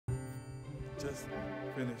just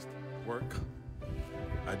finished work.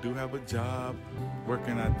 I do have a job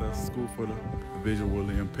working at the school for the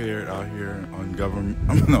visually impaired out here on government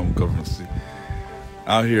street.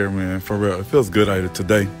 Out here, man, for real. It feels good out here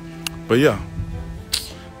today. But yeah,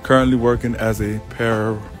 currently working as a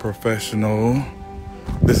paraprofessional.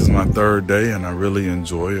 This is my third day and I really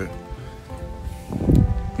enjoy it.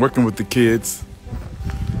 Working with the kids,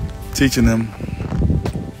 teaching them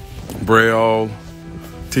Braille,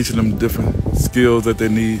 teaching them different skills that they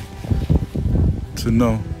need to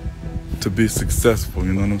know to be successful,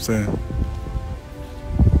 you know what I'm saying?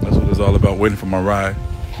 That's what it's all about, waiting for my ride.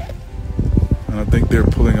 And I think they're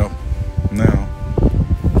pulling up now.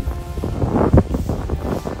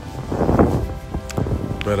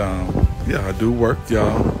 But yeah, I do work,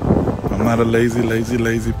 y'all. I'm not a lazy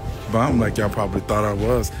bum like y'all probably thought I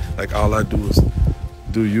was. Like all I do is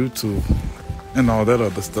do YouTube and all that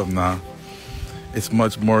other stuff now. It's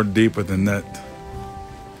much more deeper than that.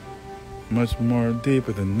 Much more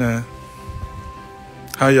deeper than that.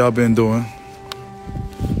 How y'all been doing?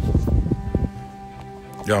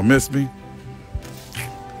 Y'all miss me?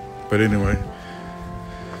 But anyway,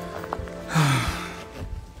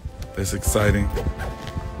 it's exciting.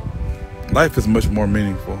 Life is much more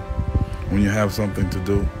meaningful when you have something to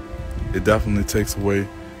do. It definitely takes away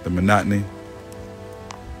the monotony.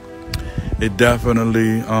 It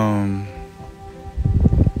definitely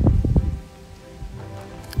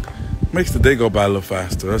makes the day go by a little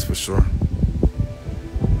faster, that's for sure.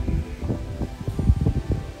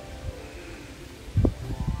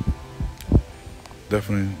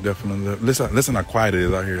 Definitely. Listen how quiet it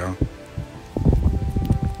is out here, y'all.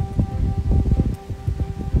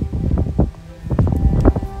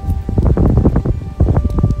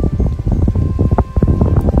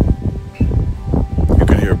 You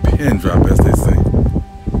can hear a pin drop, as they say.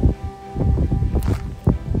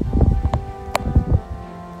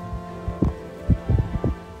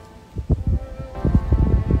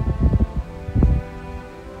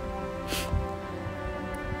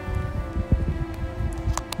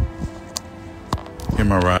 Here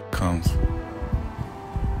my ride comes.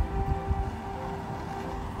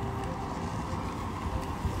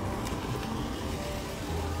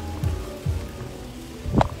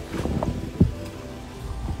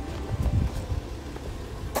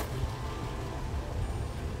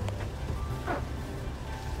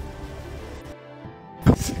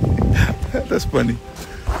 That's funny.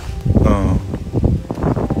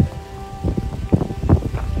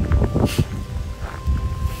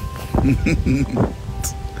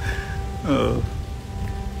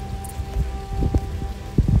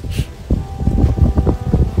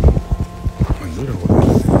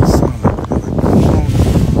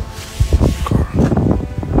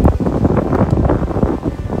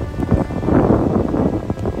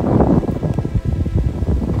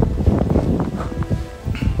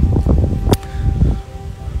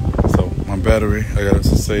 Battery, I gotta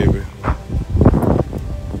save it.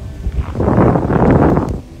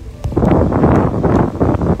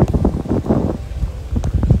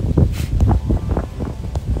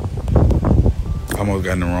 I almost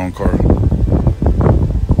got in the wrong car.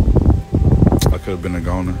 I could have been a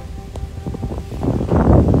goner.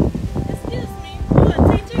 Excuse me, you a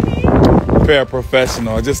teacher here?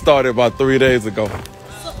 Paraprofessional. I just started about 3 days ago.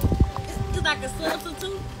 So, it's like a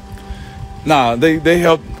substitute? Nah, they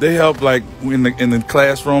help like in the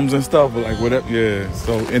classrooms and stuff, like whatever. Yeah.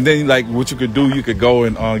 So and then like what you could do, you could go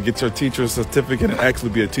and get your teacher's certificate and actually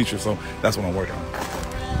be a teacher. So that's what I'm working on.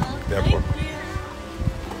 Well, That part.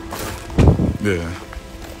 Yeah.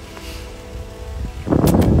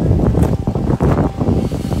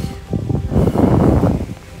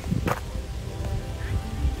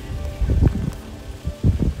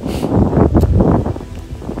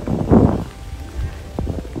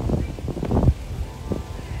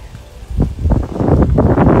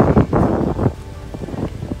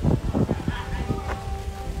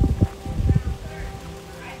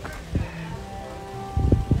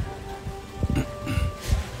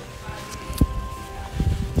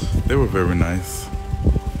 They were very nice.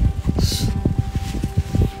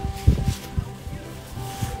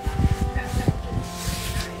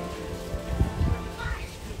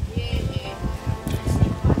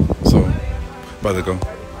 So, about to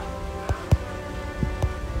go.